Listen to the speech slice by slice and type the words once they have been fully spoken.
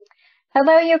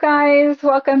Hello, you guys.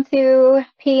 Welcome to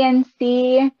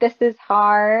PNC. This is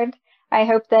hard. I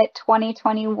hope that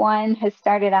 2021 has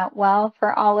started out well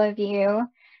for all of you.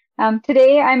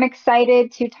 Today, I'm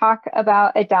excited to talk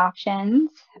about adoptions.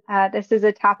 This is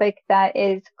a topic that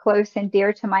is close and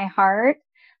dear to my heart.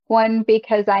 One,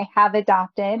 because I have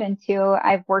adopted, and two,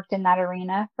 I've worked in that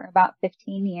arena for about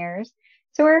 15 years.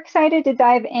 So we're excited to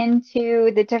dive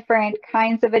into the different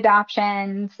kinds of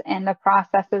adoptions and the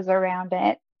processes around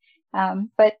it.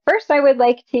 But first, I would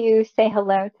like to say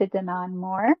hello to Danon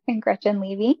Moore and Gretchen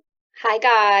Levy. Hi,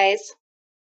 guys.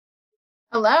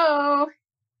 Hello.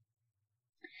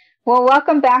 Well,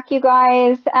 welcome back, you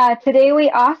guys. Today, we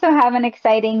also have an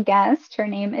exciting guest. Her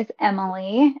name is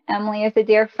Emily. Emily is a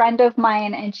dear friend of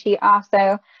mine, and she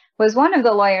also was one of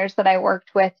the lawyers that I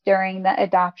worked with during the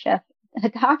adoption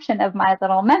of my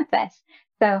little Memphis.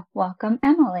 So welcome,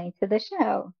 Emily, to the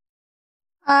show.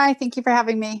 Hi, thank you for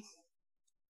having me.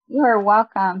 You're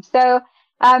welcome. So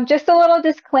just a little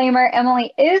disclaimer,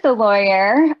 Emily is a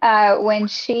lawyer. When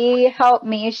she helped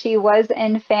me, she was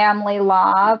in family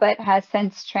law, but has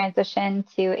since transitioned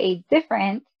to a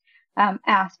different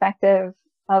aspect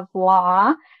of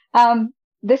law.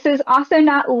 This is also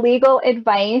not legal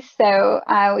advice, so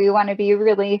we want to be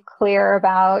really clear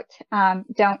about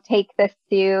don't take this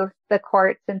to the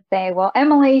courts and say, well,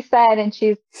 Emily said, and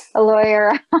she's a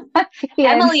lawyer.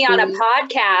 Emily on a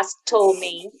podcast told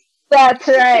me. That's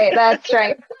right. That's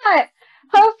right. But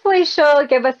hopefully she'll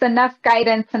give us enough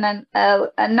guidance and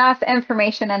enough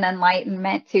information and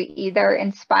enlightenment to either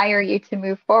inspire you to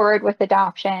move forward with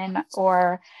adoption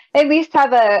or at least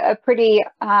have a pretty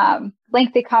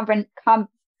lengthy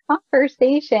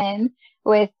conversation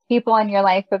with people in your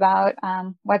life about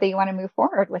whether you want to move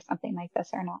forward with something like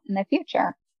this or not in the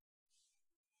future.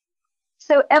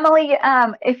 So Emily,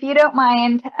 if you don't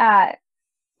mind,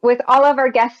 with all of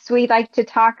our guests, we like to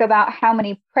talk about how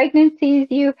many pregnancies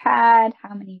you've had,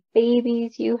 how many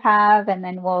babies you have, and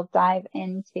then we'll dive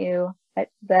into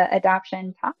the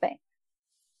adoption topic.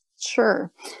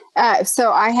 Sure.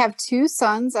 So I have two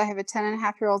sons. I have a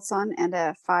 10-and-a-half-year-old son and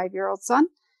a 5-year-old son.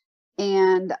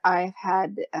 And I've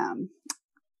had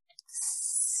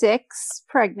 6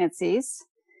 pregnancies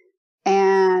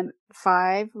and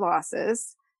 5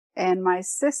 losses. And my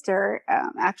sister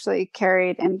actually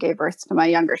carried and gave birth to my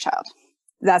younger child.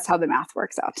 That's how the math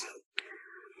works out.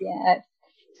 Yes.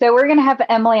 So we're going to have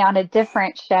Emily on a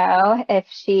different show if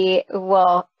she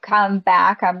will come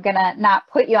back. I'm going to not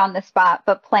put you on the spot,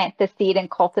 but plant the seed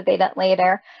and cultivate it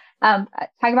later.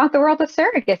 Talking about the world of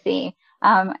surrogacy.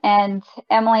 And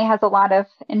Emily has a lot of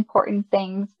important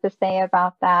things to say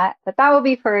about that. But that will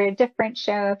be for a different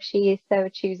show if she so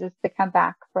chooses to come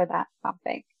back for that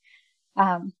topic.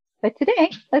 But today,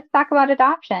 let's talk about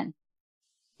adoption.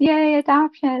 Yay,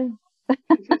 adoption.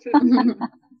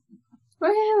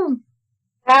 Woo.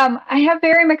 I have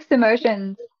very mixed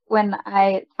emotions when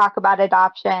I talk about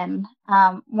adoption.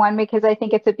 One, because I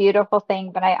think it's a beautiful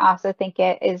thing, but I also think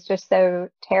it is just so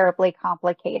terribly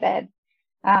complicated.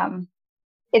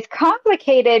 It's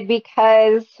complicated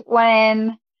because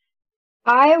when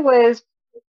I was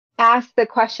asked the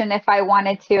question if I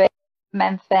wanted to adopt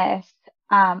Memphis,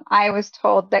 I was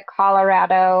told that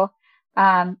Colorado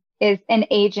is an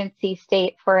agency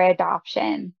state for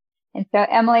adoption. And so,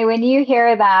 Emily, when you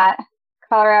hear that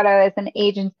Colorado is an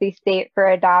agency state for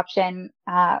adoption,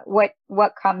 what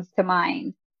comes to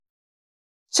mind?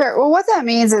 Sure. Well, what that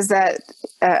means is that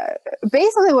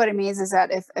basically what it means is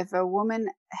that if a woman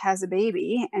has a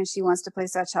baby and she wants to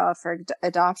place that child for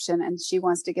adoption and she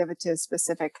wants to give it to a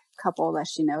specific couple that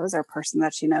she knows or person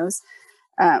that she knows,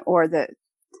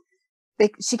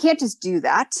 she can't just do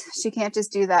that. She can't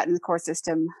just do that in the court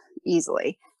system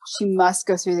easily. She must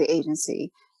go through the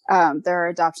agency. There are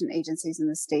adoption agencies in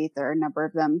the state. There are a number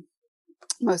of them,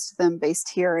 most of them based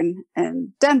here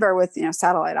in Denver with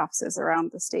satellite offices around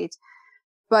the state.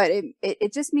 But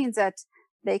it just means that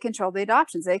they control the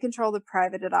adoptions. They control the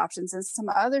private adoptions. In some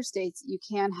other states, you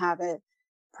can have a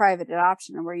private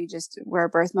adoption where a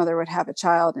birth mother would have a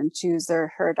child and choose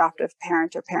her adoptive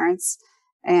parent or parents.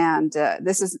 And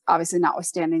this is obviously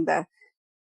notwithstanding the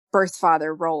birth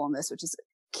father role in this, which is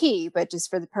key, but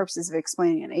just for the purposes of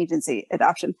explaining an agency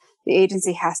adoption, the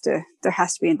agency has to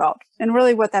be involved. And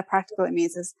really what that practically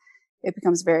means is it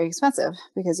becomes very expensive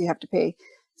because you have to pay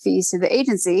fees to the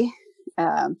agency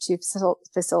to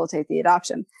facilitate the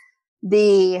adoption.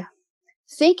 The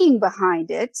thinking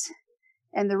behind it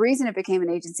and the reason it became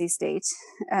an agency state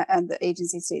and the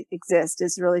agency state exists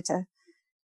is really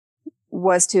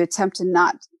was to attempt to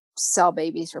not sell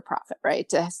babies for profit, right?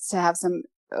 To have some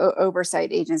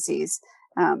oversight agencies.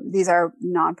 These are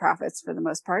nonprofits for the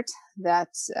most part that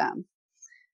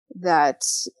that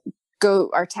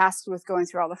are tasked with going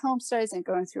through all the home studies and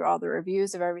going through all the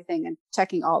reviews of everything and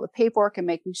checking all the paperwork and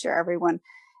making sure everyone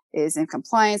is in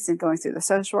compliance and going through the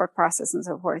social work process and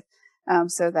so forth,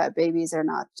 so that babies are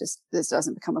not just, this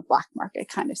doesn't become a black market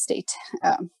kind of state.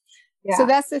 So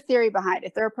that's the theory behind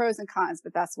it. There are pros and cons,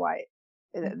 but that's why,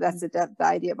 that's the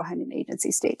idea behind an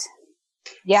agency state.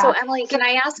 Yeah. So Emily, can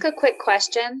I ask a quick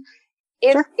question?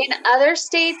 If Sure. in other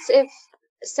states, if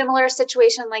similar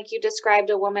situation like you described,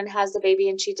 a woman has the baby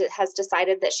and she has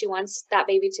decided that she wants that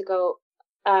baby to go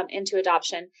into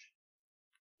adoption,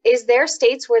 is there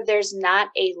states where there's not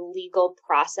a legal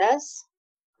process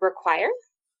required?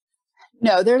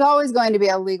 No, there's always going to be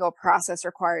a legal process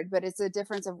required, but it's a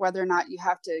difference of whether or not you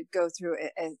have to go through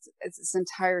it as this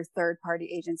entire third-party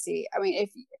agency. I mean,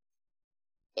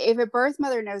 if a birth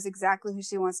mother knows exactly who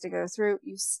she wants to go through,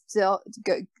 you still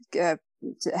go to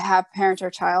have parent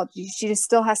or child. She just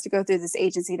still has to go through this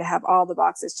agency to have all the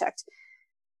boxes checked.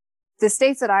 The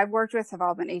states that I've worked with have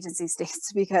all been agency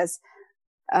states because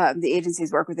the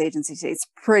agencies work with agency states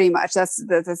pretty much. That's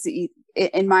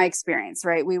in my experience,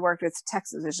 right? We worked with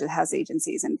Texas, which has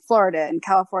agencies, and Florida and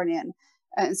California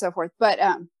and so forth. But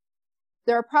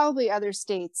there are probably other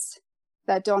states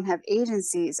that don't have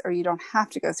agencies, or you don't have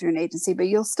to go through an agency, but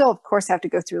you'll still, of course, have to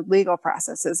go through legal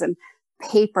processes and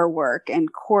paperwork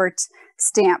and court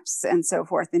stamps and so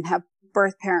forth, and have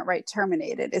birth parent right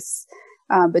terminated. It's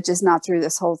but just not through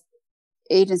this whole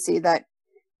agency that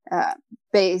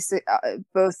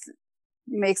both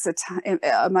makes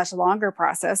a much longer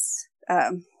process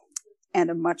and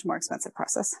a much more expensive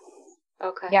process.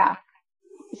 Okay. Yeah.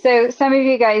 So some of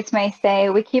you guys may say,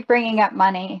 we keep bringing up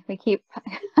money. We keep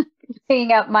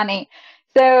bringing up money.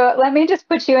 So let me just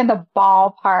put you in the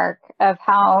ballpark of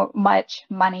how much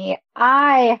money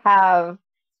I have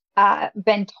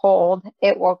been told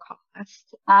it will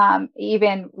cost.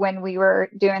 Even when we were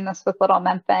doing this with Little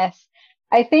Memphis,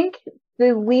 I think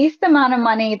the least amount of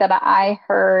money that I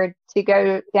heard to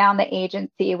go down the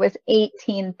agency was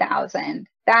 $18,000.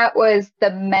 That was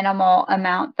the minimal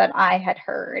amount that I had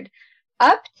heard,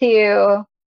 up to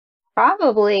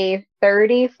probably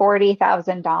 $30,000,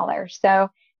 $40,000. So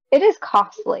it is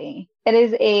costly. It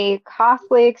is a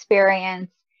costly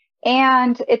experience,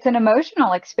 and it's an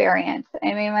emotional experience.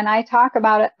 I mean, when I talk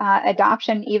about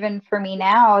adoption, even for me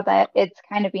now that it's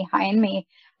kind of behind me,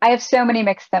 I have so many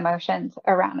mixed emotions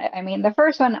around it. I mean, the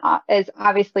first one is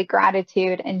obviously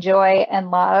gratitude and joy and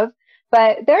love,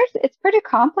 but it's pretty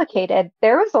complicated.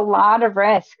 There was a lot of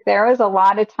risk. There was a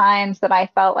lot of times that I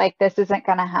felt like this isn't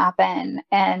going to happen.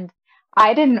 And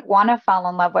I didn't want to fall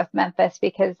in love with Memphis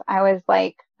because I was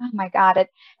like, oh my God,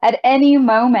 at any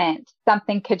moment,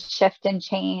 something could shift and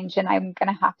change, and I'm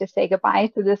going to have to say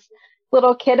goodbye to this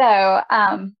little kiddo.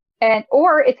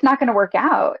 Or it's not going to work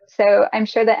out. So I'm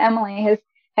sure that Emily has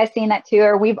seen that too,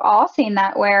 or we've all seen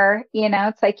that, where,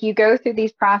 it's like you go through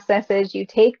these processes, you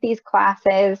take these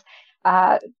classes,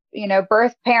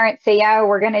 birth parents say, yeah,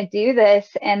 we're going to do this.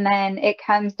 And then it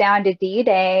comes down to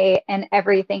D-Day and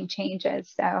everything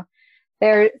changes. So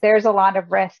there's a lot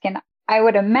of risk. And I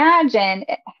would imagine,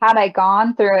 had I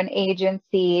gone through an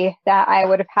agency, that I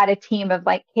would have had a team of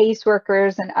like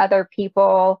caseworkers and other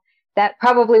people that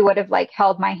probably would have like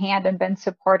held my hand and been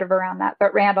supportive around that.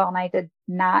 But Randall and I did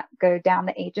not go down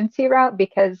the agency route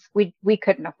because we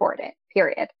couldn't afford it,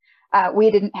 period.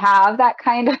 We didn't have that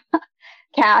kind of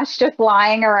cash just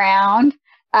lying around.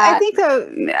 I think though,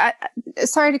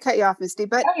 sorry to cut you off, Misty,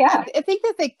 but yeah. I think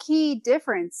that the key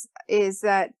difference is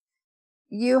that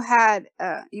you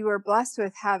were blessed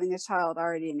with having a child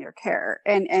already in your care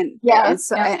and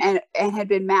had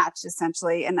been matched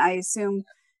essentially. And I assume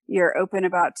you're open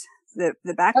about the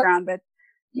background, but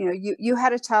you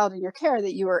had a child in your care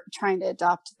that you were trying to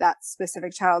adopt that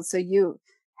specific child. So you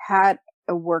had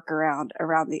a workaround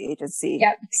around the agency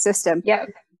system. Yep.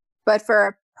 But for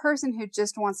a person who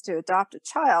just wants to adopt a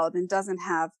child and doesn't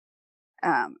have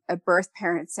a birth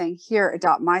parent saying, here,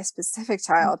 adopt my specific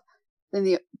child, then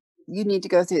you need to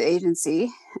go through the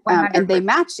agency and they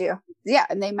match you. Yeah.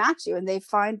 And they match you, and they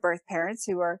find birth parents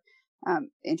who are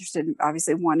interested in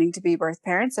obviously wanting to be birth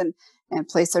parents and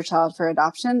place their child for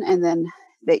adoption. And then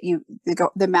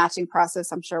the matching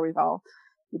process, I'm sure we've all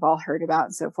heard about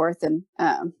and so forth, and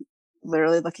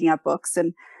literally looking at books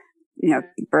and,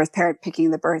 birth parent picking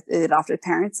the adopted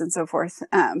parents and so forth.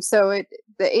 So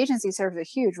the agency serves a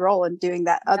huge role in doing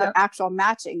that other actual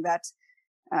matching that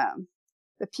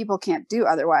people can't do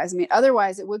otherwise. I mean,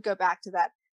 otherwise it would go back to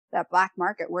that black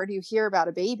market. Where do you hear about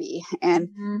a baby? And,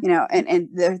 and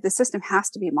the system has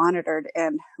to be monitored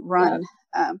and run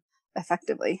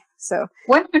effectively. So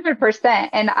 100%.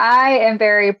 And I am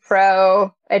very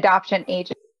pro adoption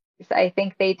agency I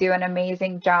think they do an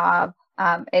amazing job.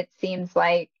 It seems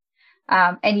like,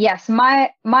 and yes,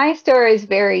 my story is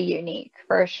very unique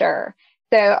for sure.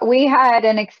 So we had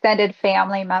an extended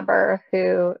family member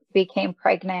who became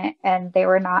pregnant and they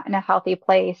were not in a healthy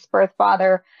place. Birth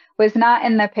father was not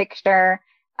in the picture.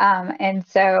 And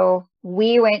so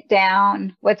we went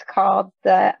down what's called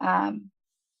the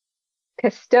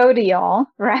custodial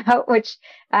route, which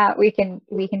we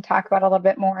can talk about a little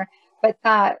bit more. But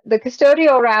the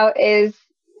custodial route is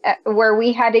where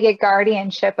we had to get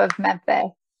guardianship of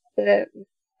Memphis. It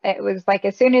was like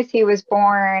as soon as he was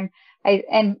born,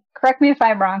 and correct me if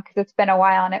I'm wrong because it's been a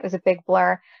while and it was a big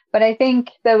blur, but I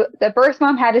think the birth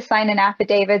mom had to sign an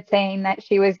affidavit saying that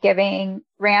she was giving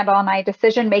Randall and I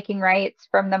decision-making rights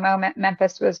from the moment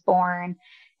Memphis was born.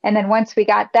 And then once we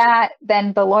got that,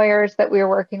 then the lawyers that we were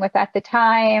working with at the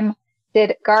time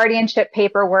did guardianship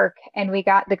paperwork, and we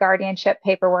got the guardianship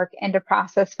paperwork into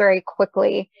process very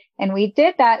quickly. And we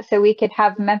did that so we could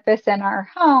have Memphis in our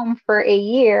home for a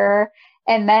year.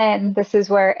 And then this is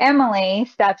where Emily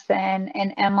steps in,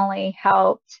 and Emily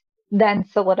helped then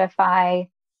solidify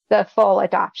the full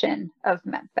adoption of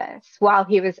Memphis while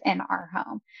he was in our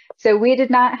home. So we did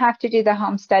not have to do the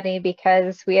home study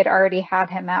because we had already had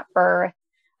him at birth.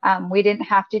 We didn't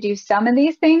have to do some of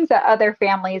these things that other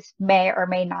families may or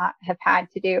may not have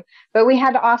had to do, but we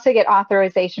had to also get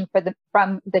authorization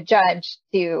from the judge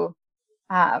to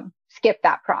skip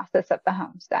that process of the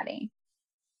home study.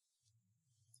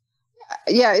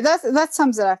 Yeah, that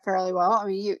sums it up fairly well. I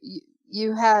mean,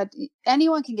 you had,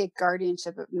 anyone can get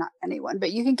guardianship of, not anyone,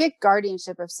 but you can get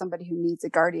guardianship of somebody who needs a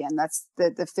guardian. That's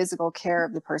the physical care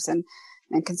of the person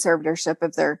and conservatorship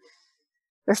of their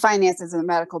finances and the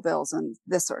medical bills and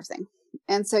this sort of thing.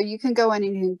 And so you can go in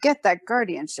and you can get that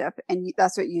guardianship, and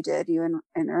that's what you did. You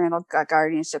and Randall got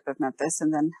guardianship of Memphis,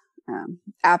 and then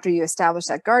after you establish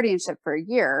that guardianship for a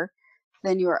year,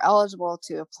 then you are eligible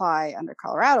to apply under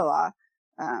Colorado law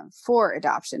for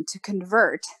adoption, to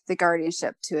convert the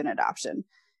guardianship to an adoption.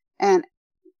 And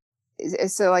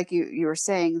so like you were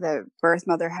saying, the birth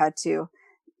mother had to,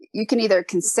 you can either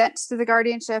consent to the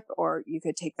guardianship, or you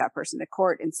could take that person to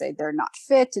court and say they're not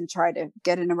fit and try to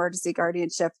get an emergency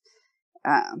guardianship.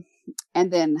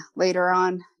 And then later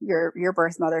on, your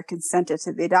birth mother consented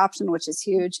to the adoption, which is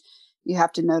huge. You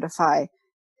have to notify,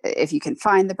 if you can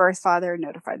find the birth father,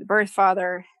 notify the birth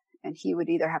father, and he would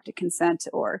either have to consent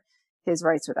or his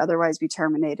rights would otherwise be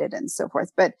terminated and so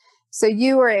forth. But so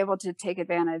you were able to take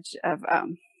advantage of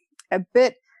a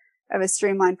bit of a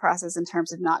streamlined process in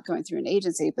terms of not going through an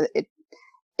agency, but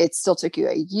it still took you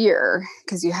a year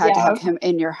because you had to have him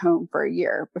in your home for a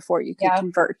year before you could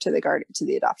convert to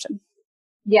the adoption.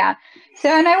 Yeah. So,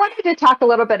 and I wanted to talk a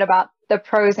little bit about the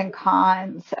pros and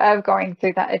cons of going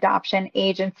through the adoption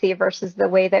agency versus the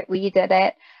way that we did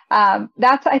it.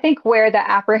 That's, I think, where the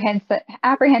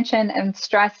apprehension and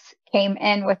stress came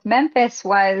in with Memphis.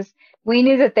 Was we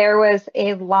knew that there was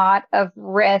a lot of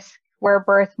risk where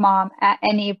birth mom at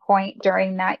any point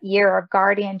during that year of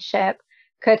guardianship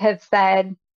could have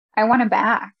said, I want him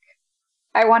back.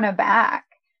 I want him back.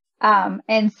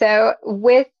 And so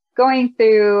with going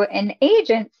through an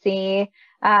agency,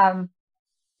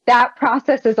 that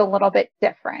process is a little bit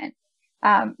different.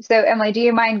 So Emily, do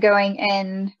you mind going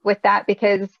in with that?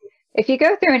 Because if you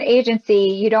go through an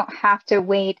agency, you don't have to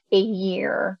wait a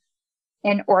year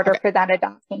in order for that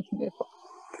adoption to move forward.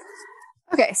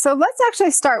 Okay, so let's actually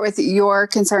start with your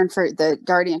concern for the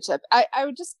guardianship. I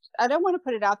don't want to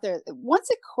put it out there. Once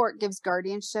a court gives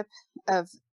guardianship of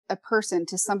a person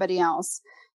to somebody else,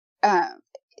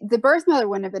 the birth mother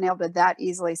wouldn't have been able to that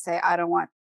easily say, I don't want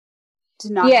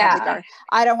to not have the guard.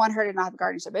 I don't want her to not have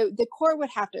guardianship. The court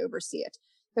would have to oversee it.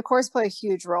 The courts play a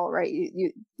huge role, right?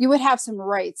 You would have some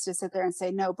rights to sit there and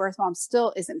say, no, birth mom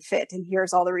still isn't fit, and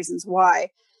here's all the reasons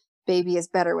why baby is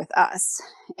better with us,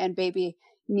 and baby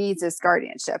needs this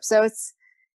guardianship. So it's,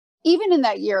 even in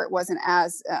that year, it wasn't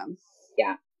as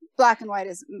black and white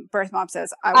as birth mom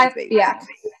says, I want baby. Yeah.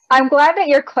 I'm glad that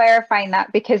you're clarifying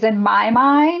that, because in my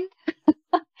mind,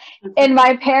 in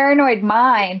my paranoid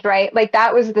mind, right, like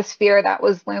that was the fear that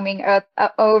was looming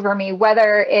over me,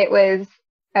 whether it was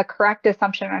a correct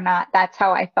assumption or not. That's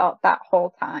how I felt that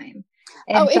whole time.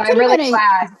 And so I'm really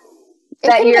glad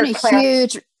that you're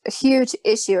a huge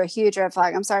issue, a huge red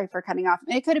flag. I'm sorry for cutting off.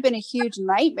 It could have been a huge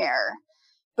nightmare,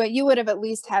 but you would have at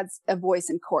least had a voice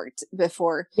in court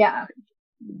before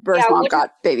birth mom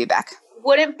got baby back.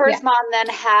 Wouldn't birth mom then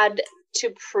had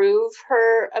to prove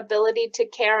her ability to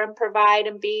care and provide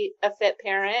and be a fit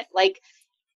parent? Like,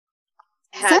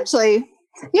 essentially,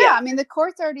 I mean, the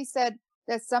court's already said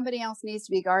that somebody else needs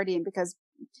to be guardian because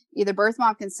either birth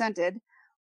mom consented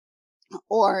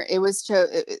or it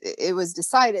was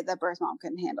decided that birth mom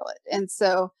couldn't handle it. And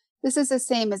so this is the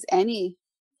same as any,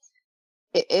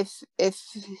 if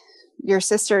your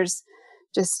sister's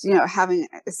just, having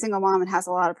a single mom and has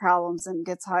a lot of problems and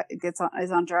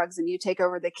is on drugs, and you take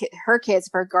over her kids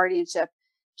for guardianship,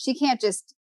 she can't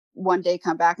just one day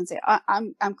come back and say,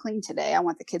 I'm clean today, I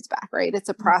want the kids back, right? It's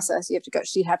a process.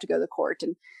 She'd have to go to court,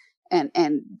 and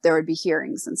there would be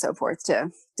hearings and so forth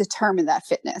to determine that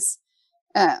fitness.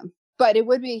 But it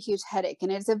would be a huge headache,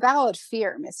 and it's a valid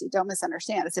fear, Misty, don't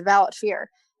misunderstand. It's a valid fear,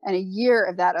 and a year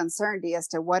of that uncertainty as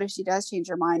to what if she does change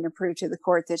her mind and prove to the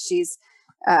court that she's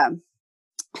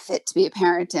fit to be a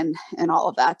parent and all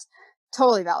of that.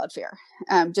 Totally valid fear.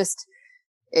 Just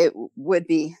it would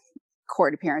be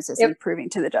court appearances and proving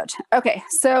to the judge. Okay,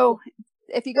 so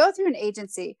if you go through an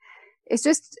agency, it's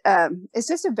just a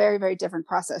very, very different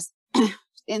process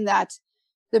in that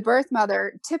the birth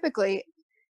mother typically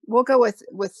will go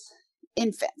with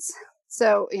infants,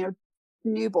 so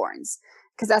newborns,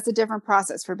 because that's a different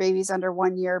process for babies under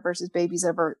 1 year versus babies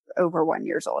over 1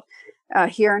 year old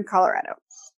here in Colorado.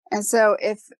 And so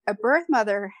if a birth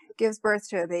mother gives birth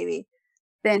to a baby,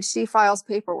 then she files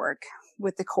paperwork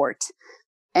with the court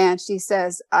and she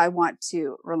says, I want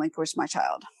to relinquish my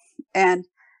child. And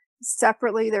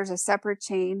separately, there's a separate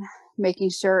chain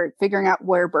figuring out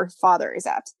where birth father is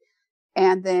at.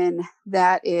 And then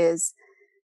that is,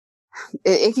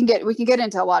 we can get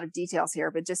into a lot of details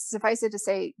here, but just suffice it to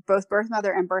say, both birth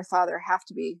mother and birth father have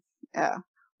to be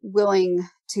willing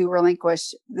to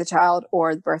relinquish the child,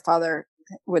 or the birth father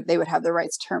would have the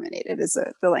rights terminated, is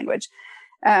the language.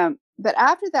 But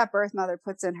after that birth mother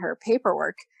puts in her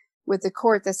paperwork with the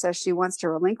court that says she wants to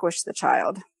relinquish the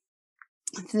child,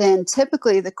 then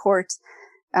typically the court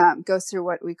goes through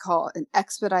what we call an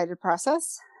expedited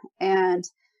process, and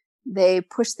they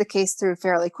push the case through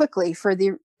fairly quickly for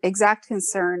the exact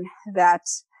concern that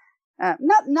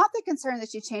not the concern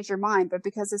that you change your mind, but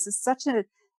because this is such a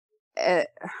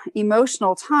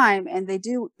emotional time, and they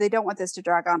don't want this to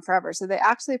drag on forever, so they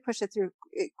actually push it through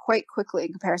quite quickly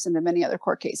in comparison to many other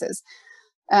court cases.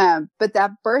 But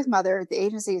that birth mother, the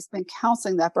agency has been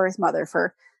counseling that birth mother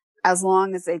for as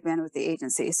long as they've been with the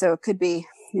agency. So it could be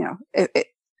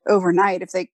overnight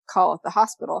if they call at the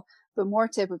hospital, but more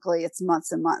typically it's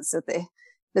months and months that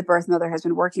the birth mother has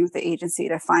been working with the agency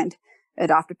to find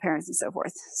adoptive parents and so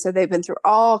forth. So they've been through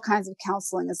all kinds of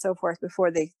counseling and so forth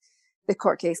before the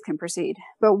court case can proceed.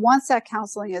 But once that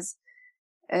counseling is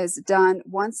done,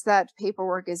 once that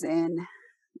paperwork is in,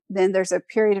 then there's a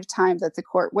period of time that the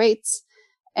court waits,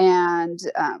 and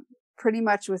pretty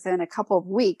much within a couple of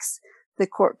weeks, the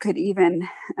court could even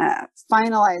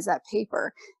finalize that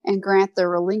paper and grant the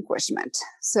relinquishment,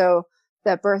 so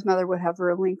that birth mother would have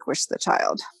relinquished the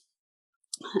child.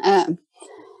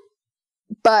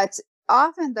 But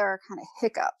often there are kind of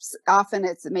hiccups. Often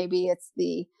it's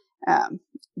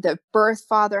the birth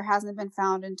father hasn't been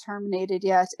found and terminated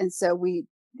yet, and so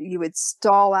you would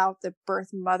stall out the birth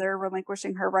mother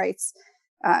relinquishing her rights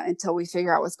until we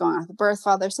figure out what's going on with the birth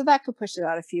father. So that could push it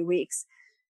out a few weeks.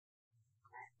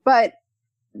 But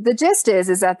the gist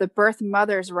is that the birth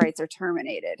mother's rights are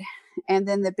terminated, and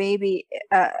then the baby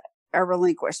are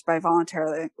relinquished by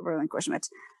voluntary relinquishment,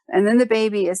 and then the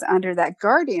baby is under that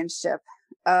guardianship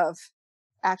of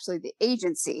actually the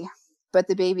agency, but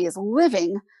the baby is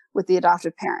living with the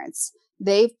adoptive parents.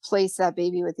 They've placed that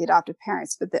baby with the adoptive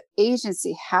parents, but the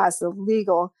agency has the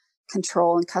legal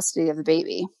control and custody of the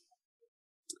baby.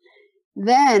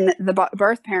 Then the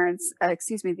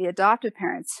the adoptive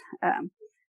parents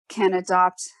can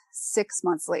adopt 6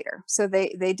 months later. So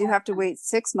they do have to wait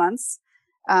 6 months,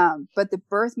 but the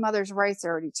birth mother's rights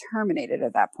are already terminated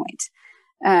at that point.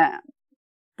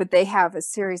 But they have a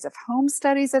series of home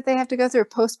studies that they have to go through.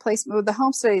 Post-placement, the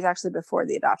home study is actually before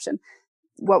the adoption.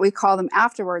 What we call them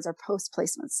afterwards are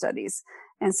post-placement studies.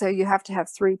 And so you have to have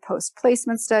 3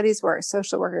 post-placement studies where a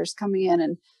social worker is coming in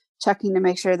and checking to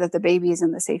make sure that the baby is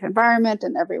in the safe environment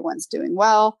and everyone's doing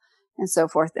well and so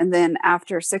forth. And then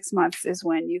after 6 months is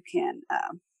when you can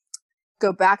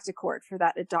go back to court for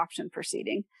that adoption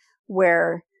proceeding,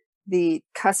 where the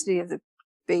custody of the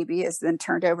baby is then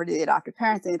turned over to the adoptive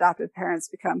parents. The adoptive parents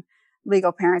become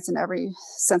legal parents in every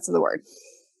sense of the word.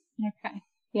 Okay.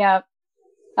 Yep.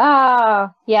 Oh,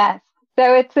 yes.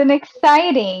 So it's an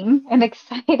exciting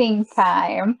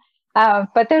time.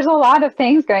 But there's a lot of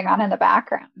things going on in the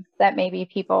background that maybe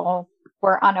people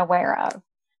were unaware of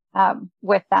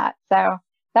with that. So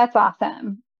that's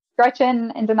awesome.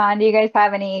 Gretchen and Danon, do you guys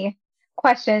have any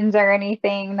questions or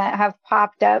anything that have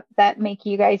popped up that make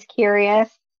you guys curious?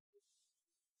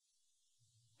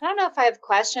 I don't know if I have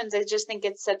questions. I just think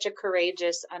it's such a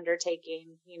courageous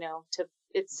undertaking, to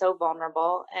it's so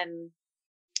vulnerable, and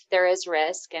there is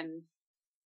risk, and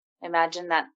imagine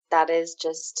that is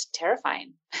just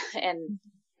terrifying. And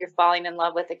you're falling in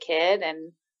love with a kid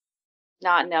and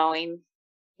not knowing,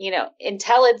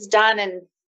 until it's done and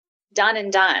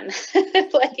done.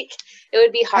 Like, it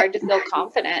would be hard to feel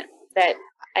confident. That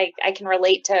I can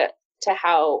relate to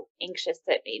how anxious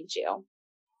it made you.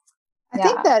 I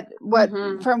think that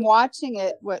from watching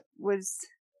it, what was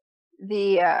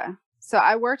so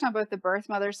I worked on both the birth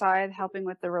mother side, helping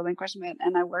with the relinquishment,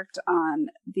 and I worked on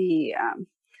the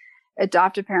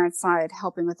adoptive parent side,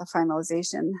 helping with the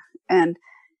finalization. And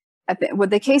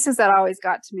the cases that always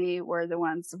got to me were the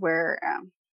ones where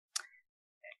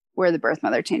the birth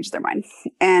mother changed their mind.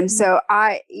 And so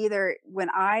I either, when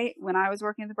I was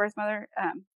working with the birth mother,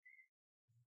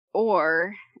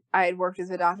 or I had worked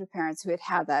with adoptive parents who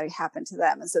had that happen to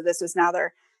them. And so this was now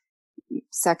their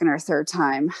second or third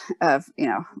time of,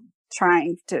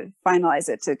 trying to finalize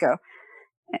it to go.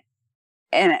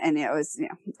 And it was,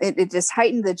 it just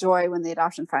heightened the joy when the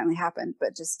adoption finally happened.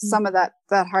 But just some of that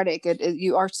heartache,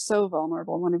 you are so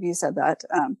vulnerable. One of you said that.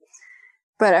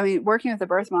 But I mean, working with the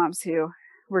birth moms who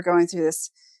were going through this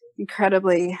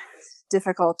incredibly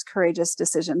difficult, courageous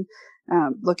decision,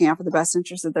 looking out for the best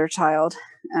interest of their child,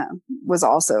 was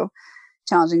also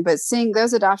challenging. But seeing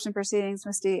those adoption proceedings,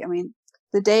 Misty, I mean,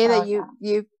 the day that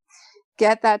you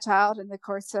get that child and the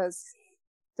court says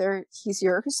he's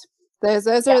yours, those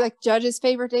are like judges'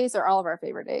 favorite days, or all of our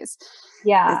favorite days.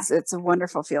 Yeah, it's a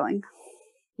wonderful feeling.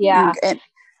 Yeah.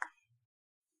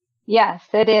 Yes,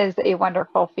 it is a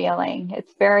wonderful feeling.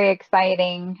 It's very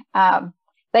exciting.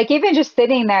 Like, even just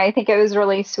sitting there, I think it was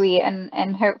really sweet,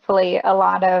 and hopefully a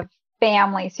lot of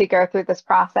families who go through this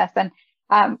process. And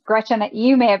Gretchen,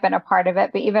 you may have been a part of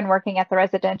it, but even working at the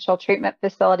residential treatment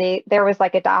facility, there was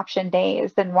like adoption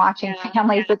days, and watching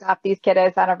families adopt these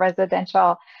kiddos out of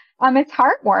residential. It's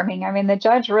heartwarming. I mean, the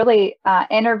judge really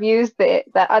interviews the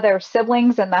other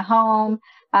siblings in the home.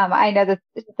 I know that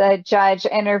the judge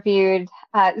interviewed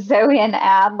Zoe and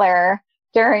Adler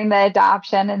during the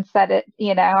adoption and said,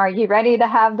 are you ready to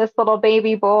have this little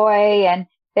baby boy? And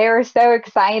they were so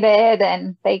excited,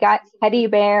 and they got teddy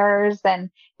bears, and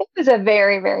it was a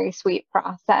very, very sweet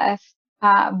process.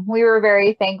 We were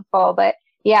very thankful, but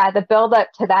yeah, the build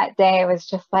up to that day was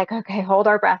just like, okay, hold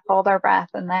our breath.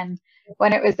 And then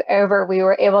when it was over, we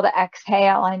were able to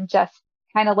exhale and just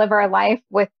kind of live our life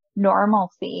with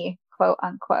normalcy, quote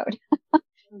unquote.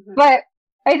 But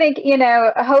I think,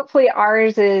 hopefully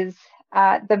ours is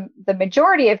the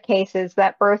majority of cases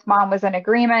that birth mom was in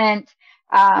agreement.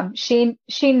 She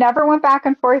never went back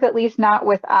and forth, at least not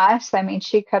with us. I mean,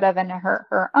 she could have in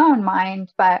her own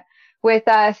mind, but with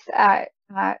us,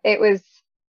 it was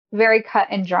very cut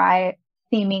and dry,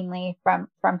 seemingly from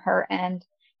her end.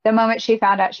 The moment she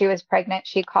found out she was pregnant,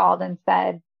 she called and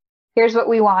said, here's what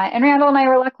we want. And Randall and I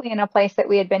were luckily in a place that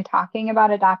we had been talking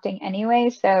about adopting anyway.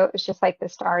 So it was just like the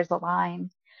stars aligned,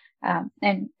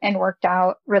 and worked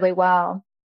out really well.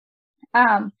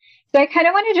 So I kind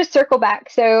of want to just circle back.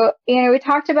 So, we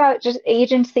talked about just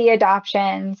agency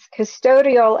adoptions,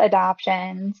 custodial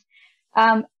adoptions.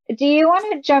 Do you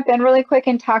want to jump in really quick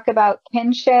and talk about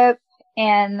kinship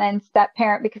and then step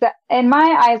parent? Because in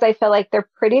my eyes, I feel like they're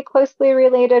pretty closely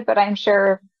related, but I'm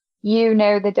sure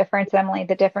the difference, Emily,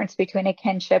 the difference between a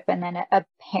kinship and then a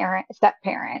step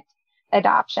parent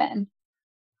adoption.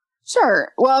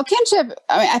 Sure. Well, kinship,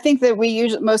 I think that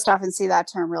we most often see that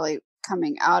term really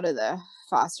coming out of the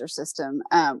foster system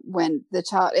when the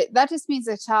child, that just means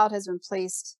the child has been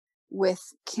placed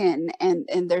with kin, and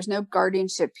there's no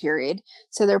guardianship period.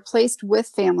 So they're placed with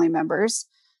family members,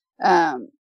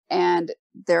 and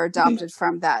they're adopted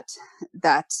from that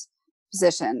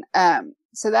position.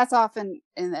 So that's often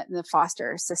in the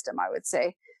foster system, I would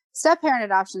say. Step parent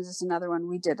adoption is just another one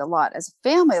we did a lot as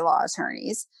family law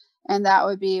attorneys. And that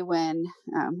would be when,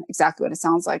 exactly what it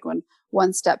sounds like, when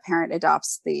one step parent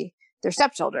adopts their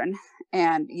stepchildren.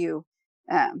 And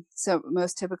so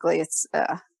most typically it's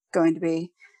going to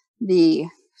be the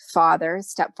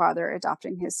stepfather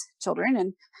adopting his children,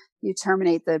 and you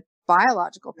terminate the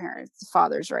biological parent's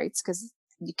father's rights, because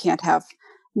you can't have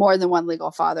more than one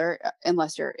legal father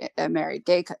unless you're a married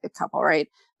gay couple, right?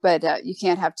 But you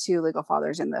can't have two legal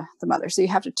fathers in the mother. So you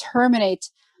have to terminate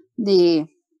the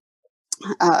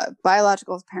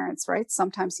biological parent's rights.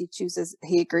 Sometimes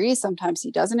he agrees, sometimes he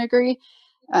doesn't agree.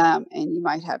 And you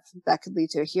might have, that could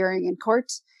lead to a hearing in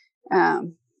court.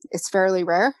 It's fairly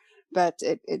rare, but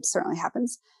it certainly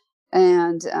happens.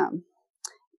 And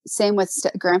same with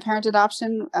grandparent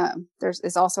adoption.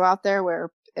 Is also out there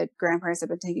where grandparents have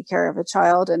been taking care of a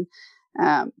child, and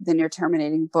then you're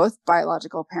terminating both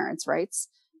biological parents' rights.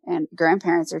 and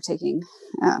grandparents are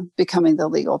becoming the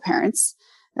legal parents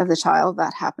of the child.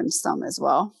 That happens some as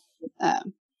well.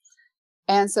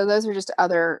 And so those are just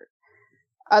other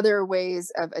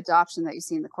ways of adoption that you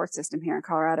see in the court system here in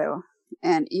Colorado.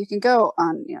 And you can go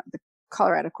on, the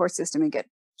Colorado court system and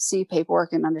see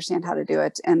paperwork and understand how to do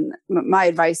it. And my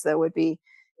advice, though, would be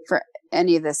for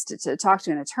any of this to talk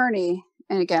to an attorney.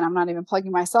 And again, I'm not even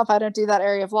plugging myself. I don't do that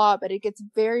area of law, but it gets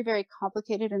very, very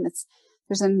complicated, and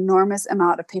there's an enormous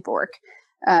amount of paperwork.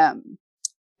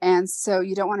 And so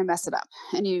you don't want to mess it up,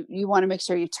 and you want to make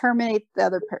sure you terminate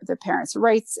the parent's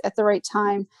rights at the right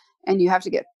time. And you have to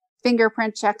get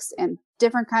fingerprint checks and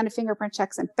different kind of fingerprint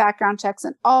checks and background checks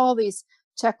and all these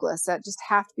checklists that just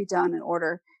have to be done in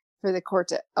order for the court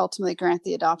to ultimately grant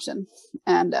the adoption.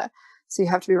 And so you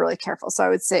have to be really careful. So I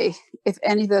would say if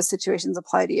any of those situations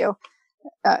apply to you,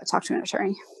 talk to an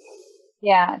attorney.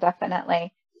 Yeah,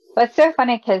 definitely. But it's so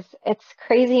funny because it's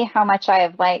crazy how much I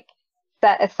have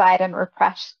set aside and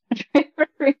repressed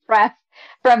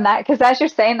from that. Because as you're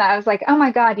saying that, I was like, oh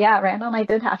my God, yeah, Randall and I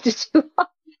did have to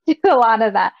do a lot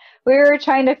of that. We were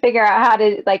trying to figure out how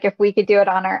to, if we could do it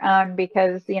on our own,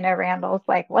 because, Randall's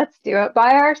like, let's do it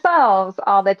by ourselves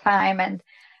all the time. And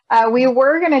we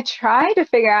were going to try to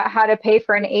figure out how to pay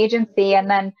for an agency. And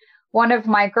then one of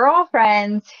my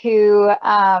girlfriends who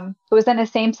was in a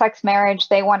same-sex marriage,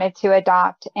 they wanted to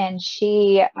adopt, and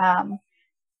she,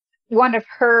 one of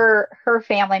her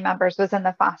family members was in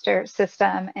the foster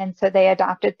system, and so they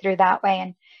adopted through that way.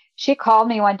 And she called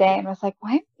me one day and was like,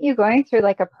 why aren't you going through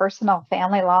a personal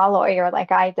family law lawyer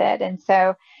like I did? And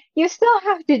so you still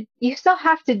have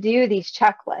to do these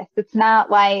checklists. It's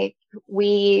not like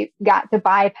we got to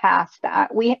bypass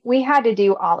that. We had to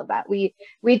do all of that. We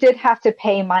did have to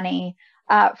pay money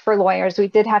for lawyers. We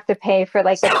did have to pay for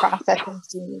the processing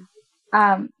fee.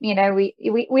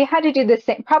 We had to do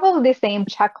probably the same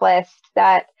checklist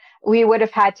that we would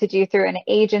have had to do through an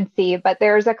agency, but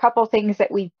there's a couple things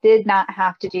that we did not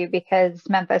have to do because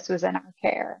Memphis was in our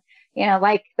care,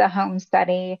 like the home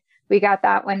study. We got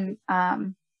that one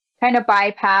kind of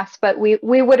bypassed, but we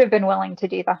would have been willing to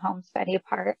do the home study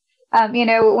part.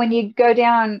 When you go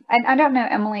down, and I don't know,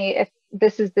 Emily, if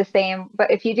this is the same,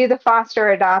 but if you do the foster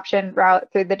adoption route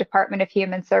through the Department of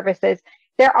Human Services,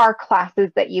 there are classes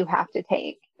that you have to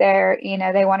take.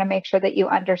 They want to make sure that you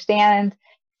understand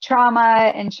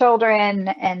trauma and children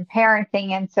and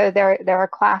parenting. And so there are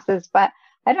classes, but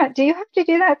do you have to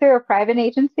do that through a private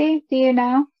agency? Do you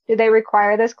know? Do they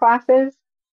require those classes?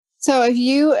 So if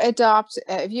you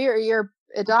you're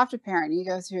adoptive parent, you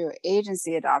go through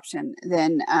agency adoption,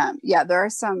 then there are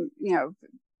some,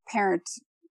 parent,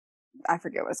 I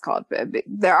forget what it's called, but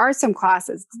there are some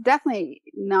classes. It's definitely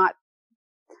not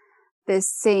the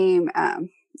same.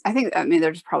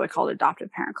 They're just probably called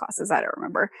adoptive parent classes. I don't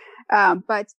remember.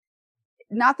 But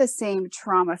not the same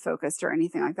trauma focused or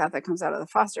anything like that comes out of the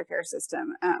foster care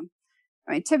system.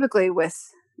 Typically with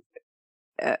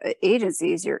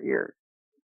agencies, you're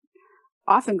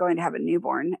often going to have a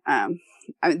newborn.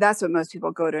 That's what most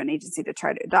people go to an agency to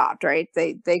try to adopt, right?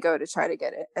 They go to try to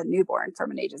get a newborn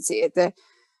from an agency.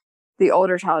 The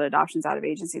older child adoptions out of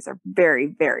agencies are very,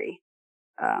 very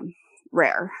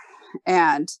rare.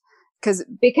 And because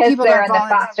they're in the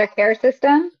foster care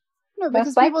system? No,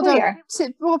 because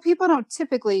people don't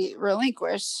typically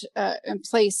relinquish and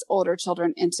place older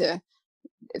children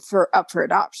up for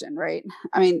adoption, right?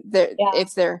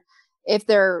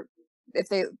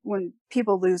 When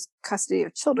people lose custody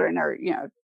of children or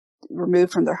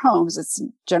removed from their homes, it's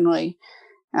generally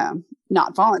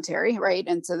not voluntary, right?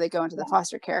 And so they go into the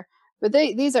foster care. But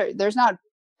there's not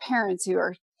parents who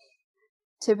are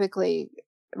typically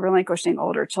relinquishing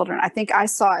older children. I think I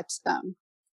saw it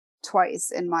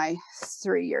twice in my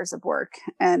 3 years of work,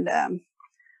 and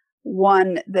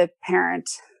the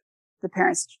parents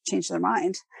changed their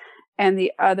mind, and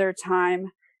the other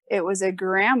time it was a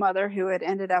grandmother who had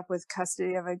ended up with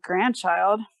custody of a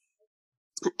grandchild,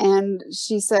 and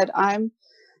she said,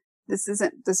 this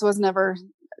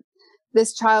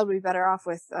child would be better off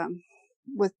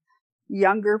with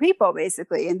younger people,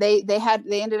 basically. And they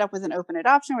ended up with an open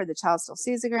adoption where the child still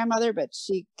sees the grandmother, but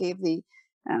she gave the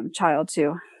child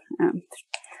to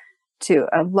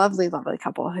a lovely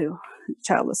couple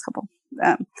childless couple.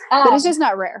 But it's just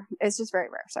not rare. It's just very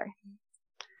rare. Sorry.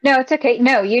 No, it's okay.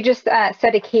 No, you just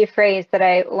said a key phrase that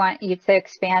I want you to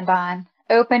expand on: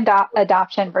 open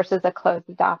adoption versus a closed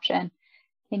adoption.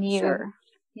 Can you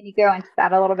go into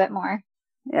that a little bit more?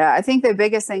 Yeah, I think the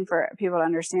biggest thing for people to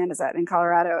understand is that in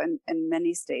Colorado and in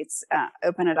many states,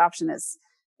 open adoption is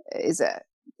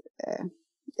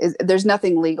there's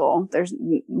nothing legal. There's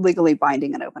legally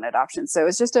binding an open adoption. So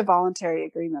it's just a voluntary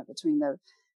agreement between the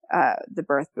the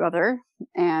birth mother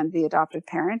and the adoptive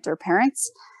parent or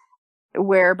parents,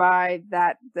 whereby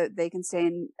that they can stay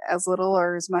in as little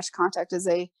or as much contact as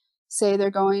they say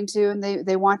they're going to, and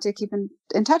they want to keep in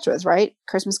touch with, right?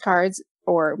 Christmas cards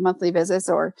or monthly visits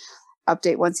or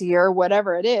update once a year, or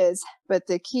whatever it is. But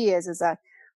the key is that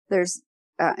there's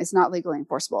it's not legally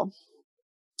enforceable,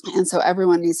 and so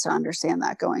everyone needs to understand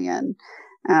that going in,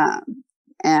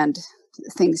 and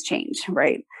things change,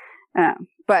 right?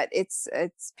 But it's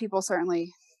people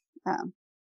certainly have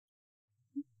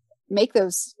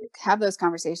those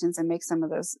conversations and make some of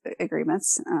those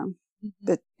agreements,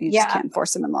 but you just can't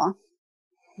enforce them in law.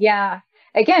 Yeah.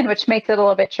 Again, which makes it a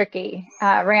little bit tricky.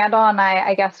 Randall and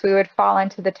I guess we would fall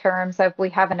into the terms of we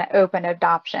have an open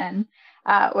adoption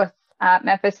with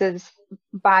Memphis's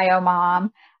bio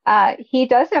mom. He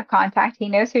does have contact. He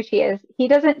knows who she is. He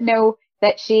doesn't know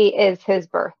that she is his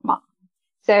birth mom.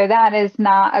 So that is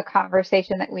not a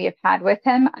conversation that we have had with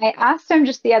him. I asked him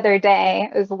just the other day,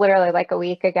 it was literally like a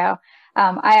week ago.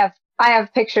 I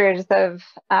have pictures of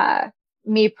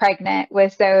me pregnant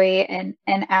with Zoe and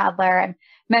Adler, and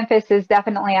Memphis is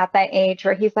definitely at that age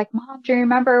where he's like, Mom, do you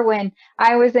remember when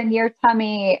I was in your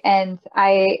tummy? And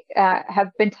I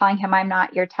have been telling him, I'm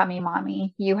not your tummy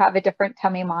mommy. You have a different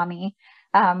tummy mommy,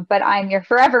 but I'm your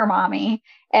forever mommy.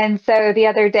 And so the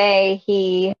other day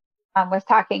he was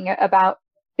talking about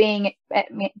being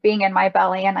in my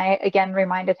belly. And I again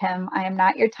reminded him, I am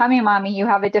not your tummy mommy. You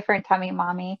have a different tummy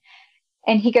mommy.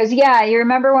 And he goes, yeah, you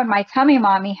remember when my tummy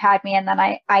mommy had me and then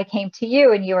I came to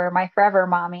you and you were my forever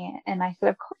mommy. And I said,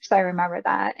 of course I remember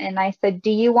that. And I said, do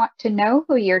you want to know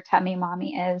who your tummy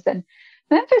mommy is? And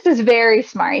Memphis is very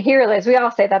smart. He realizes we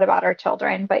all say that about our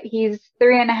children, but he's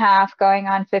 3.5 going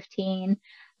on 15.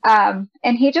 And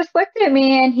he just looked at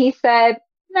me and he said,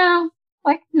 no.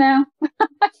 No,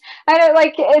 I don't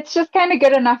it's just kind of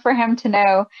good enough for him to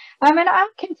know. And I'll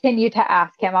continue to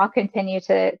ask him. I'll continue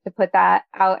to put that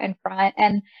out in front.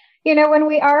 And, when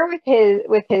we are with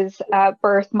his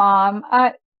birth mom,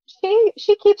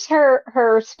 she keeps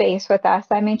her space with us.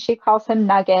 She calls him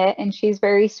Nugget and she's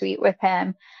very sweet with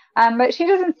him. But she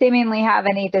doesn't seemingly have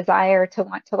any desire to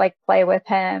want to play with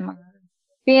him or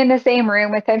be in the same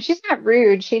room with him. She's not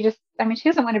rude. She just, she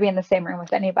doesn't want to be in the same room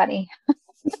with anybody.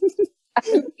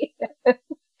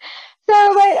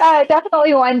 But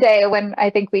definitely one day when I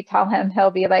think we tell him,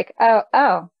 he'll be like,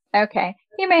 oh, okay.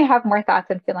 He may have more thoughts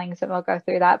and feelings and we'll go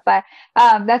through that. But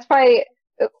that's probably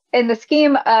in the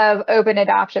scheme of open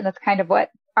adoption, that's kind of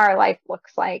what our life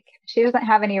looks like. She doesn't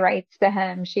have any rights to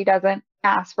him. She doesn't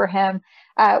ask for him.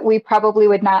 We probably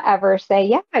would not ever say,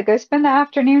 yeah, go spend the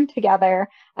afternoon together,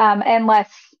 unless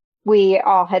we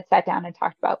all had sat down and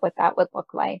talked about what that would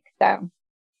look like.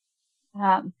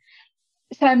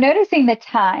 So I'm noticing the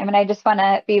time, and I just want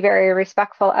to be very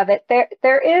respectful of it.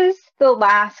 There is the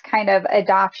last kind of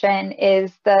adoption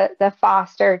is the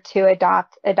foster to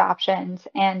adopt adoptions.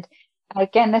 And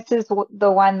again, this is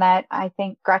the one that I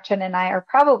think Gretchen and I are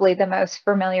probably the most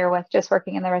familiar with, just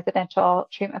working in the residential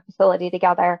treatment facility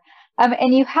together.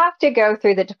 And you have to go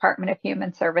through the Department of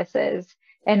Human Services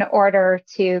in order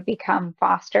to become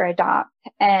foster adopt.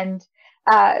 And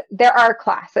there are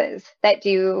classes that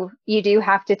you do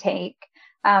have to take.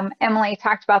 Emily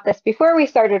talked about this before we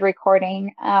started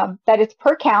recording, that it's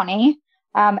per county.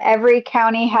 Every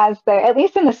county has at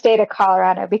least in the state of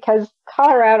Colorado, because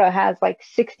Colorado has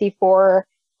 64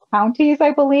 counties,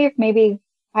 I believe, maybe,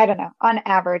 I don't know, on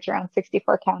average around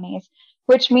 64 counties,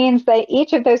 which means that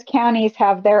each of those counties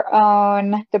have their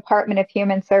own Department of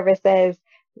Human Services,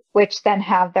 which then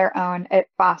have their own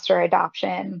foster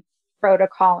adoption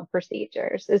protocol and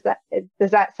procedures. Does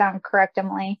that sound correct,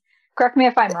 Emily? Correct me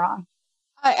if I'm wrong.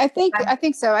 I think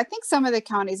so. I think some of the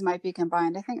counties might be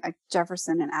combined. I think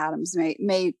Jefferson and Adams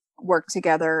may work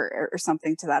together or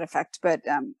something to that effect. But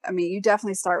you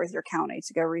definitely start with your county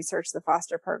to go research the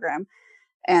foster program,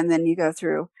 and then you go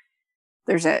through.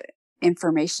 There's a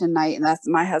information night, and that's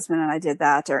my husband and I did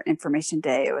that, or information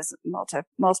day. It was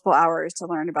multiple hours to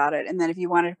learn about it, and then if you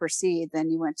wanted to proceed,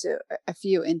 then you went to a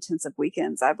few intensive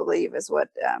weekends, I believe, is what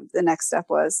the next step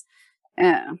was.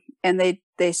 And they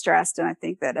stressed, and I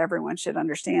think that everyone should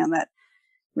understand that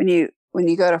when you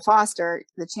go to foster,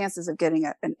 the chances of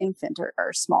getting an infant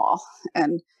are small,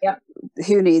 and yep.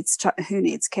 who needs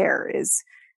care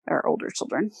are older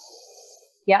children.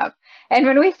 Yeah. And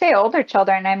when we say older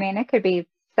children, it could be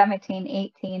 17,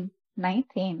 18,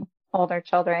 19 older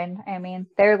children.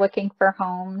 They're looking for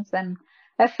homes and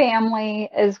a family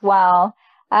as well.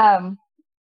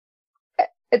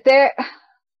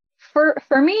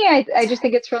 For me, I just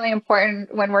think it's really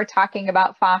important when we're talking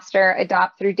about foster,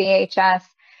 adopt through DHS.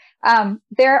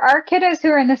 There are kiddos who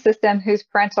are in the system whose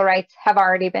parental rights have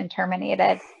already been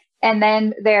terminated. And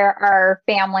then there are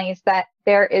families that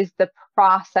there is the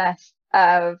process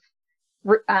of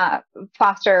of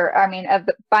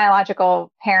the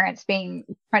biological parents being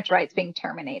parental rights being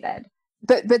terminated.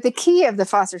 But the key of the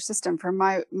foster system, from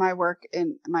my work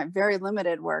in my very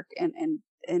limited work in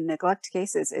neglect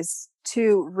cases, is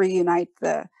to reunite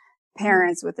the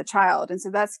parents with the child. And so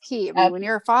that's key. I mean, when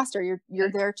you're a foster,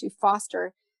 you're there to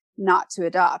foster, not to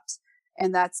adopt.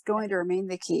 And that's going to remain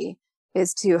the key,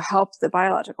 is to help the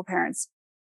biological parents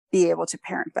be able to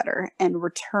parent better and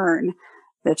return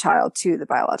the child to the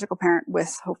biological parent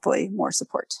with hopefully more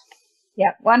support.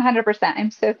 Yeah, 100%. I'm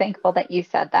so thankful that you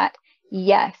said that.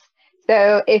 Yes.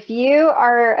 So if you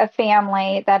are a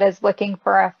family that is looking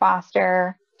for a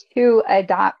foster to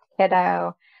adopt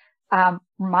kiddo,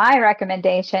 my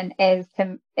recommendation is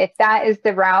if that is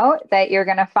the route that you're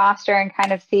going to foster and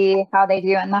kind of see how they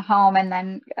do in the home and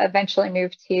then eventually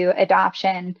move to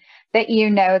adoption, that you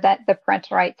know that the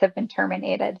parental rights have been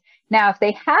terminated. Now, if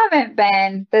they haven't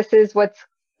been, this is what's,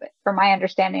 from my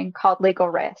understanding, called legal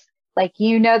risk. Like,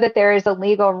 you know that there is a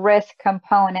legal risk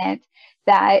component,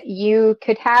 that you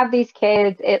could have these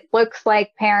kids. It looks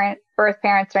like birth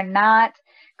parents are not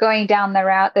going down the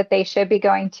route that they should be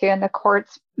going to, and the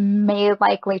courts may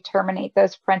likely terminate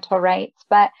those parental rights.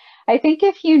 But I think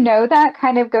if you know that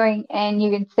kind of going in, you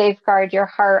can safeguard your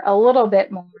heart a little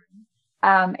bit more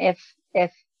if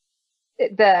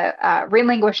the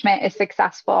relinquishment is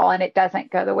successful and it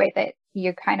doesn't go the way that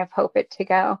you kind of hope it to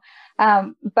go.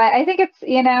 But I think it's,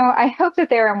 I hope that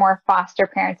there are more foster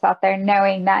parents out there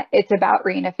knowing that it's about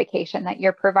reunification, that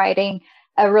you're providing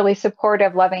a really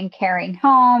supportive, loving, caring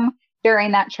home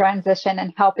during that transition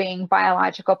and helping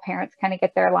biological parents kind of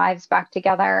get their lives back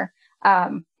together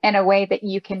in a way that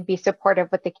you can be supportive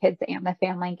with the kids and the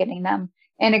family and getting them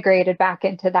integrated back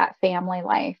into that family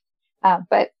life.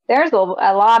 But there's a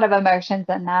lot of emotions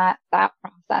in that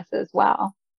process as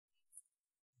well.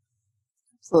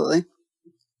 Absolutely.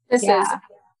 This is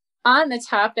on the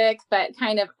topic, but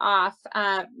kind of off.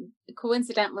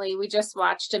 Coincidentally, we just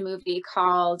watched a movie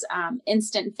called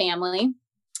Instant Family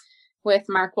with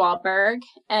Mark Wahlberg,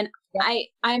 and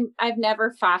I've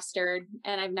never fostered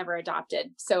and I've never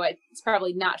adopted, so it's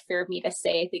probably not fair of me to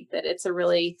say. I think that it's a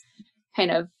really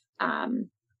kind of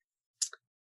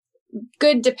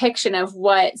good depiction of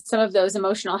what some of those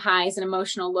emotional highs and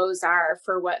emotional lows are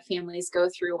for what families go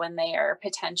through when they are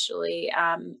potentially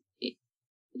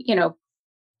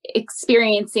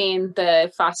experiencing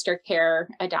the foster care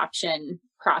adoption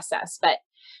process. But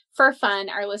for fun,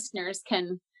 our listeners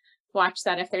can watch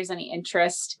that if there's any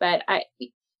interest. But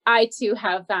I too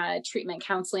have treatment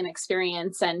counseling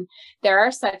experience, and there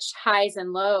are such highs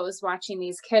and lows watching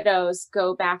these kiddos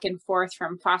go back and forth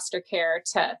from foster care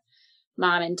to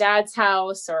mom and dad's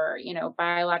house, or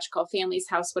biological family's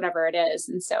house, whatever it is.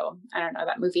 And so I don't know,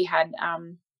 that movie had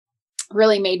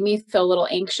really made me feel a little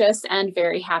anxious and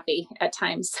very happy at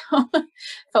times.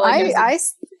 So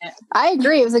I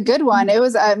agree. It was a good one. It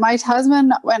was my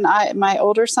husband, my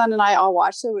older son and I all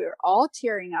watched it. We were all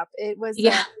tearing up. It was,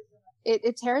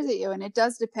 it tears at you, and it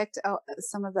does depict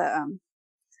some of the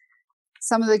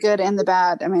good and the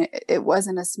bad. I mean, it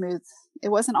wasn't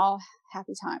all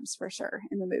happy times for sure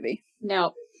in the movie.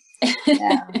 No.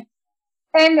 Yeah.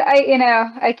 And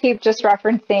I keep just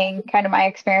referencing kind of my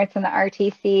experience in the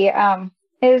RTC,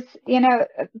 is,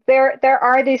 there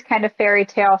are these kind of fairy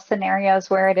tale scenarios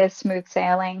where it is smooth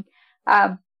sailing.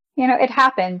 It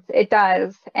happens, it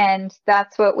does. And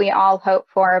that's what we all hope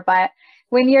for. But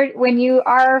when you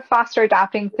are foster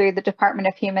adopting through the Department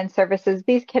of Human Services,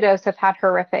 these kiddos have had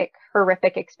horrific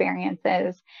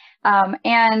experiences.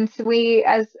 And we,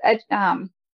 as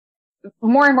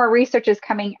more and more research is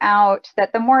coming out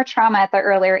that the more trauma at the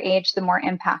earlier age, the more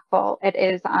impactful it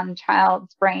is on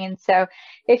child's brain. So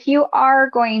if you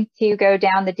are going to go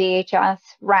down the DHS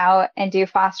route and do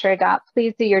foster adopt,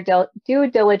 please do your due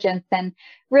diligence and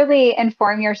really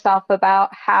inform yourself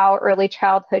about how early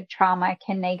childhood trauma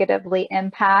can negatively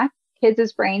impact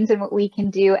kids' brains, and what we can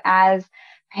do as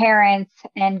parents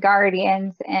and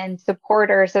guardians and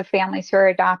supporters of families who are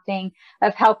adopting,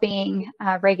 of helping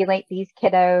regulate these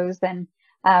kiddos and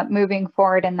moving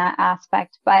forward in that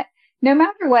aspect. But no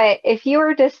matter what, if you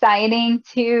are deciding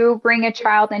to bring a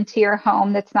child into your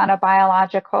home that's not a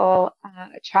biological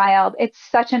child, it's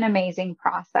such an amazing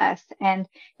process, and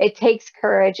it takes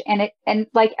courage, and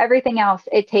like everything else,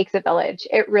 it takes a village.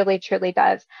 It really truly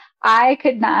does. I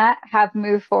could not have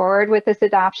moved forward with this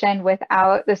adoption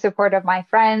without the support of my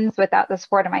friends, without the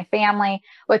support of my family,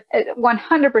 with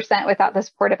 100% without the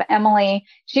support of Emily.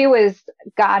 She was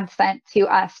God sent to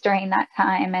us during that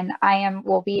time, and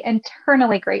will be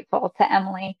eternally grateful to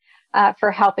Emily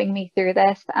for helping me through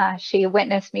this. She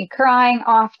witnessed me crying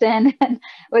often and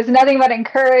was nothing but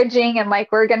encouraging and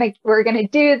like, we're gonna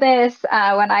do this.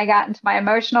 When I got into my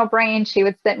emotional brain, she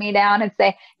would sit me down and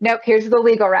say, nope, here's the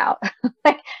legal route.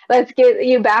 Like, let's get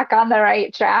you back on the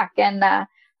right track. And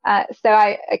so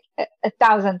I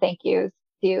 1,000 thank yous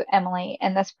to Emily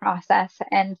in this process.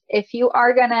 And if you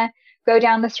are gonna go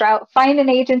down this route, find an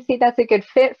agency that's a good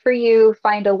fit for you,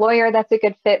 find a lawyer that's a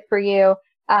good fit for you,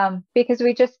 because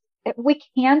we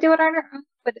can do it on our own,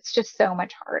 but it's just so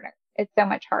much harder. It's so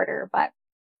much harder. But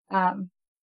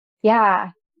yeah,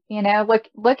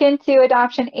 look into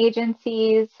adoption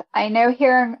agencies. I know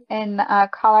here in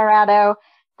Colorado,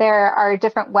 there are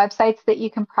different websites that you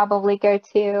can probably go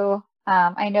to.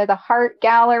 I know the Heart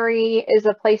Gallery is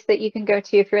a place that you can go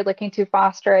to if you're looking to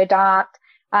foster adopt.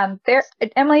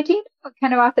 Emily, do you know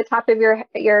kind of off the top of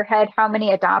your head how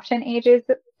many adoption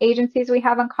agencies we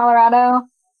have in Colorado?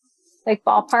 Like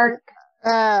ballpark?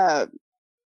 I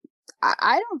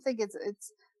don't think it's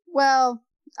well,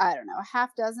 I don't know, a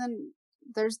half dozen.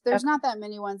 There's Okay. not that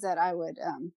many ones that I would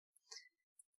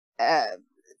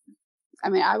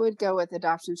I would go with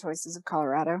Adoption Choices of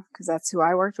Colorado because that's who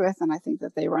I worked with, and I think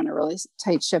that they run a really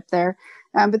tight ship there.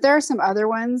 But there are some other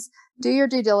ones. Do your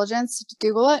due diligence,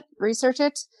 Google it, research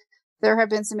it. There have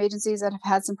been some agencies that have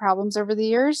had some problems over the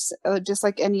years, just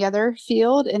like any other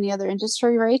field, any other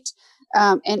industry, right?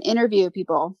 And interview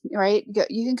people, right?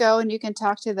 You can go and you can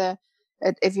talk to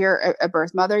if you're a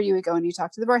birth mother, you would go and you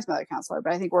talk to the birth mother counselor.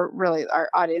 But I think our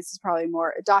audience is probably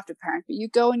more adoptive parent. But you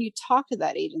go and you talk to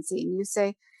that agency and you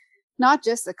say, not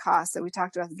just the cost that we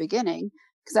talked about at the beginning,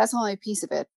 because that's only a piece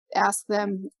of it. Ask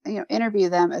them, interview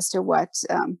them as to what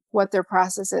their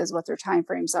process is, what their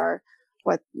timeframes are,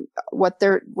 what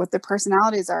their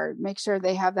personalities are. Make sure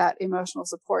they have that emotional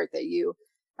support that you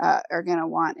are going to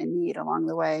want and need along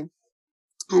the way.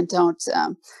 And don't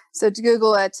so to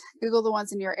Google the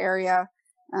ones in your area,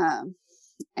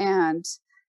 and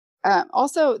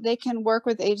also they can work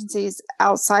with agencies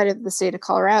outside of the state of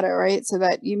Colorado, right? So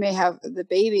that you may have the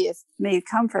baby may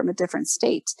come from a different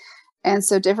state, and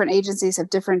so different agencies have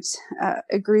different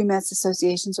agreements,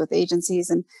 associations with agencies,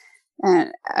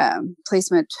 and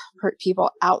placement people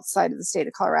outside of the state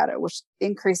of Colorado, which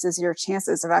increases your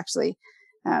chances of actually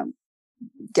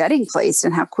getting placed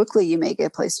and how quickly you may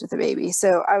get placed with a baby.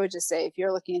 So I would just say, if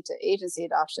you're looking into agency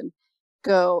adoption,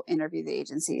 go interview the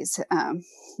agencies.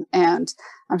 And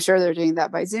I'm sure they're doing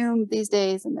that by Zoom these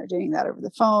days, and they're doing that over the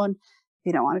phone if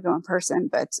you don't want to go in person,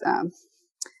 but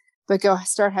go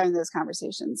start having those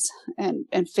conversations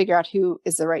and figure out who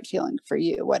is the right feeling for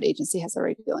you, what agency has the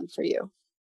right feeling for you.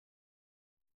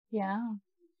 Yeah.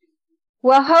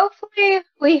 Well, hopefully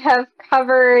we have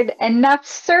covered enough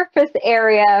surface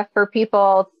area for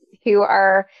people who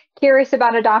are curious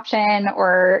about adoption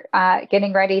or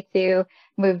getting ready to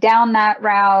move down that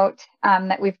route,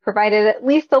 that we've provided at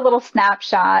least a little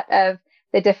snapshot of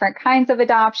the different kinds of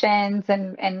adoptions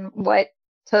and what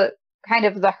to kind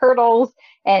of the hurdles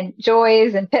and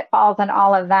joys and pitfalls and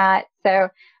all of that. So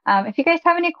if you guys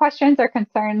have any questions or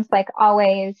concerns, like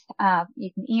always,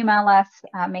 you can email us,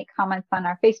 make comments on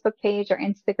our Facebook page or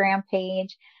Instagram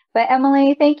page. But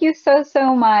Emily, thank you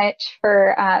so much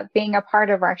for being a part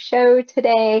of our show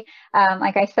today.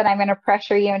 Like I said, I'm going to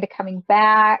pressure you into coming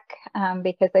back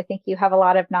because I think you have a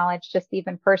lot of knowledge, just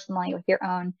even personally with your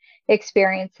own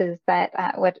experiences that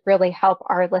would really help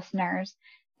our listeners.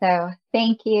 So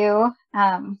thank you.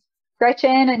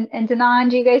 Gretchen and Danon,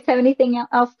 do you guys have anything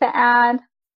else to add?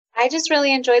 I just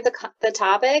really enjoyed the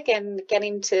topic and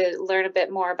getting to learn a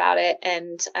bit more about it.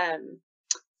 And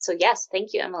so yes,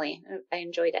 thank you, Emily. I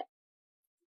enjoyed it.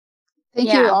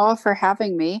 Thank you all for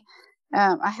having me.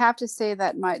 I have to say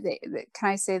that can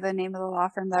I say the name of the law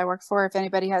firm that I work for? If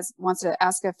anybody wants to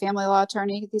ask a family law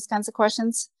attorney these kinds of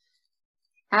questions.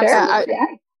 Absolutely.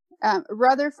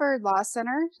 Rutherford Law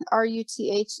Center,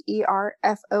 RUTHERFORD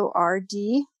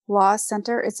Law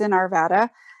Center. It's in Arvada.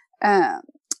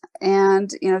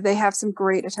 And they have some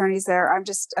great attorneys there. I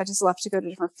just left to go to a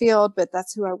different field, but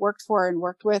that's who I worked for and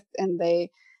worked with. And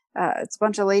it's a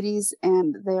bunch of ladies,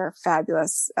 and they are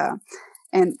fabulous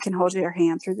and can hold your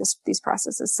hand through these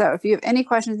processes. So if you have any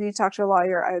questions, you need to talk to a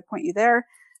lawyer, I would point you there.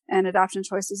 And Adoption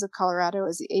Choices of Colorado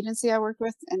is the agency I worked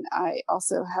with, and I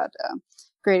also had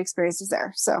great experiences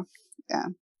there. So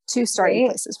 2 starting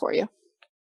places for you.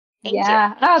 Thank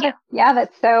you.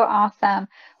 That's so awesome.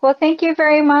 Well, thank you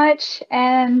very much,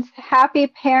 and happy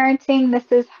parenting.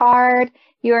 This is hard.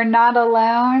 You are not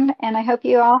alone, and I hope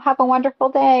you all have a wonderful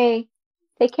day.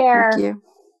 Take care. Thank you.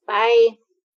 Bye.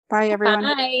 Bye, everyone.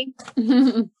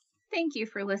 Bye. Thank you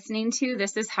for listening to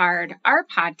This Is Hard, our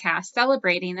podcast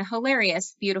celebrating the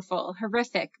hilarious, beautiful,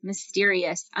 horrific,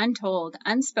 mysterious, untold,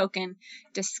 unspoken,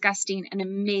 disgusting, and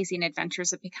amazing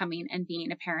adventures of becoming and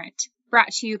being a parent.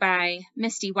 Brought to you by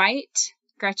Misty White,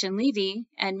 Gretchen Levy,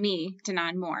 and me,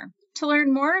 Danon Moore. To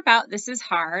learn more about This Is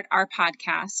Hard, our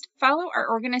podcast, follow our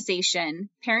organization,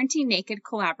 Parenting Naked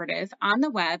Collaborative, on the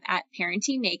web at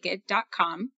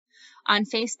parentingnaked.com, on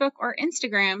Facebook or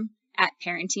Instagram at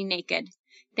Parenting Naked.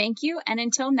 Thank you, and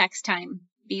until next time,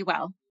 be well.